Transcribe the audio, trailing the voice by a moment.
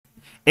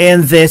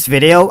In this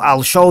video,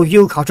 I'll show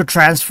you how to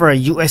transfer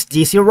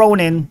USDC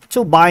Ronin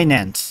to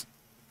Binance.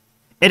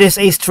 It is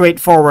a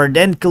straightforward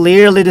and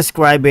clearly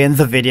described in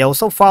the video,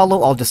 so follow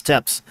all the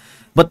steps.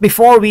 But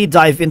before we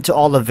dive into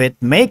all of it,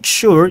 make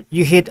sure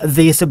you hit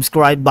the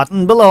subscribe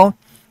button below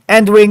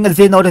and ring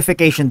the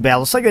notification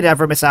bell so you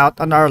never miss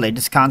out on our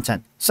latest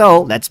content.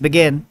 So let's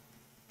begin.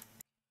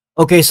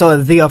 Okay,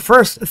 so the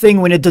first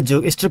thing we need to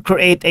do is to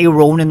create a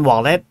Ronin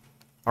wallet.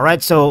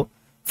 Alright, so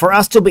for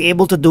us to be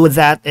able to do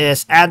that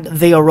is add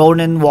the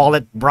Ronin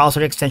wallet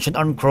browser extension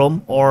on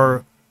Chrome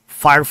or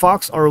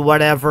Firefox or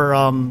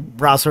whatever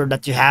browser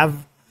that you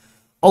have.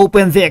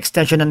 Open the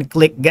extension and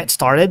click Get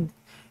Started.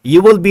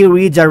 You will be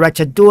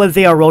redirected to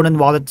the Ronin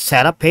wallet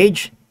setup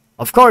page.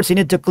 Of course, you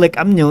need to click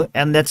I'm new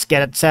and let's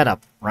get it set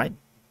up, right?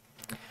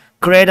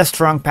 Create a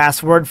strong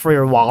password for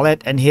your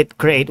wallet and hit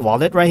Create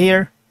Wallet right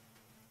here.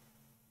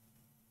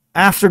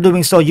 After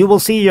doing so, you will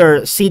see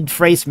your seed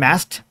phrase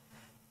masked.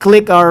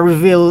 Click our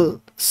Reveal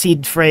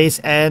Seed Phrase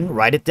and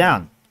write it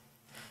down.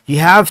 You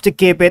have to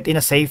keep it in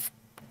a safe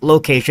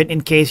location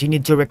in case you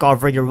need to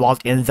recover your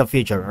wallet in the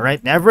future,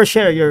 alright? Never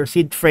share your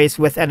seed phrase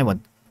with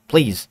anyone,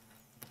 please.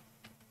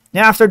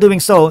 Now, after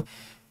doing so,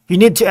 you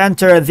need to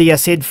enter the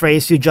seed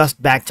phrase you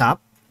just backed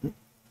up.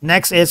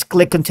 Next is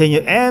click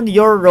Continue and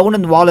your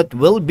Ronin wallet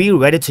will be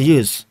ready to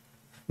use.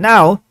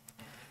 Now,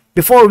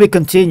 before we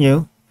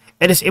continue,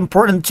 it is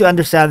important to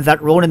understand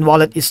that Ronin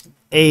wallet is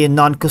a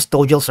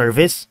non-custodial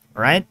service,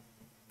 right?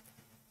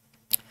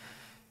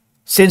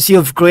 Since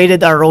you've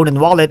created a Ronin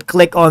wallet,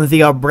 click on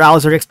the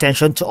browser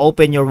extension to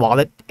open your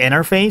wallet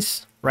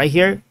interface right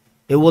here.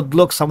 It would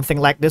look something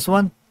like this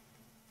one.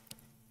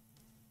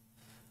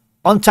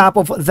 On top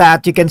of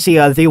that, you can see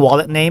the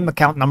wallet name,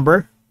 account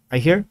number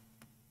right here,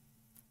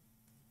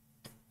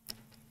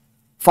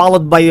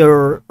 followed by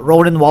your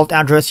Ronin wallet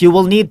address. You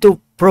will need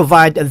to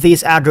provide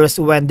this address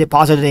when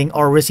depositing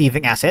or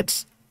receiving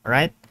assets. All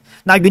right.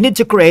 Now you need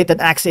to create an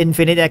Axie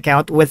Infinity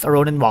account with a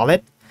Ronin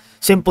wallet.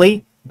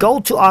 Simply go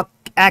to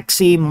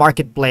Axie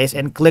Marketplace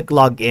and click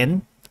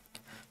Login.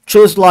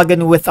 Choose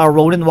Login with our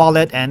Ronin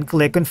wallet and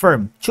click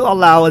Confirm to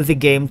allow the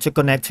game to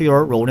connect to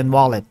your Ronin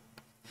wallet.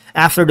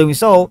 After doing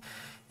so,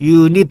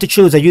 you need to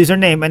choose a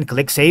username and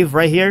click Save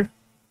right here.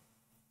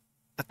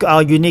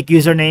 A unique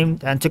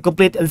username, and to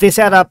complete the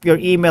setup, your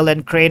email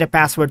and create a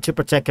password to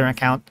protect your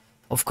account.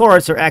 Of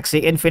course, your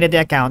Axie Infinity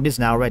account is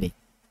now ready.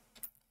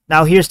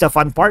 Now here's the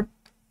fun part.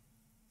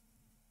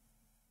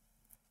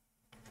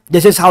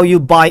 This is how you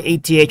buy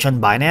ATH on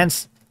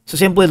Binance. So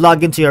simply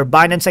log into your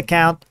Binance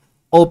account,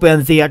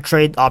 open the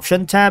Trade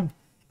Option tab,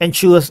 and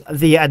choose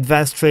the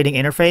Advanced Trading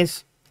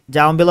Interface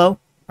down below,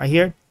 right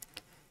here.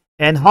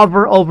 And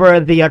hover over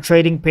the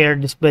trading pair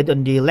displayed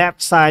on the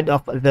left side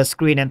of the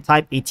screen and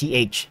type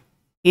ATH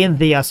in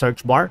the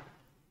search bar.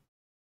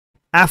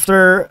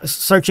 After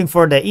searching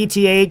for the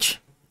ETH,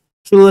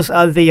 choose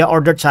the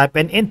order type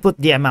and input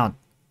the amount,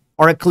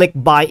 or click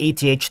Buy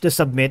ETH to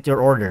submit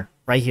your order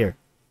right here.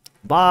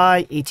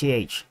 Buy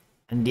ETH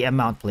and the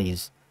amount,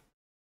 please.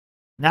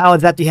 Now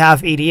that you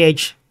have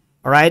ETH,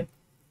 all right,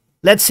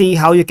 let's see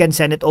how you can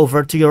send it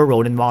over to your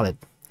Ronin wallet.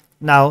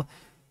 Now,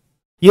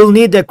 you'll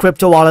need a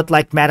crypto wallet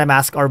like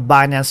MetaMask or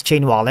Binance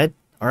Chain Wallet.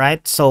 All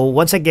right, so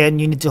once again,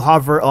 you need to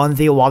hover on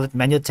the wallet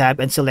menu tab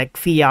and select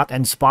Fiat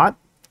and Spot.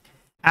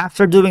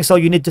 After doing so,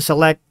 you need to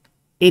select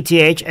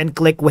ETH and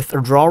click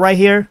Withdraw right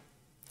here.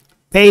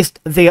 Paste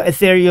the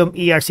Ethereum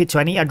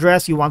ERC20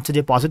 address you want to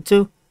deposit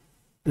to.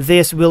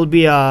 This will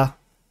be the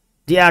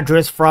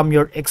address from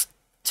your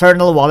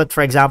external wallet,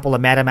 for example, a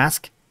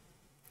MetaMask.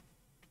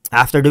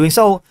 After doing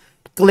so,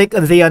 click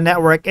the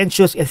network and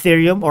choose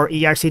Ethereum or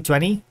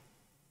ERC20.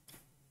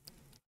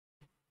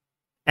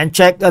 And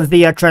check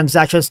the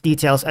transactions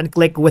details and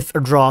click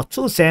Withdraw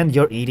to send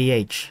your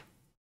ETH.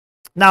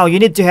 Now you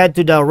need to head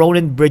to the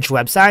Ronin Bridge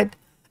website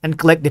and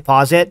click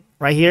Deposit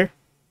right here.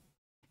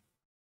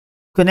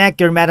 Connect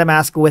your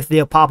MetaMask with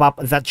the pop-up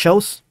that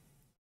shows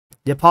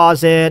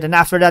Deposit, and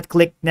after that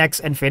click Next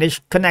and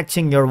finish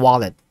connecting your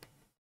wallet.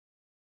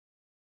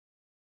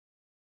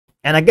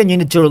 And again, you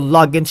need to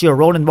log into your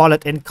Ronin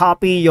wallet and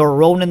copy your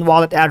Ronin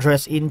wallet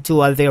address into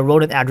the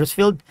Ronin address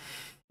field.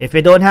 If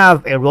you don't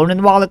have a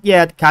Ronin wallet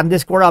yet, kindly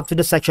scroll up to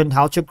the section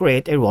how to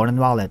create a Ronin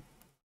wallet.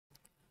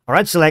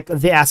 Alright, select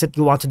the asset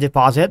you want to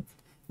deposit,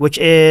 which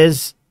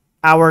is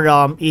our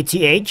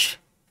ETH.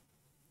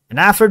 And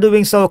after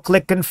doing so,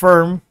 click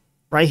Confirm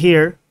right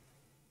here.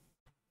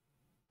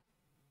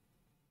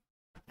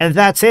 And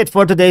that's it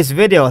for today's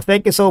video.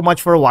 Thank you so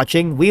much for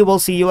watching. We will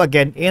see you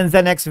again in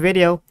the next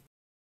video.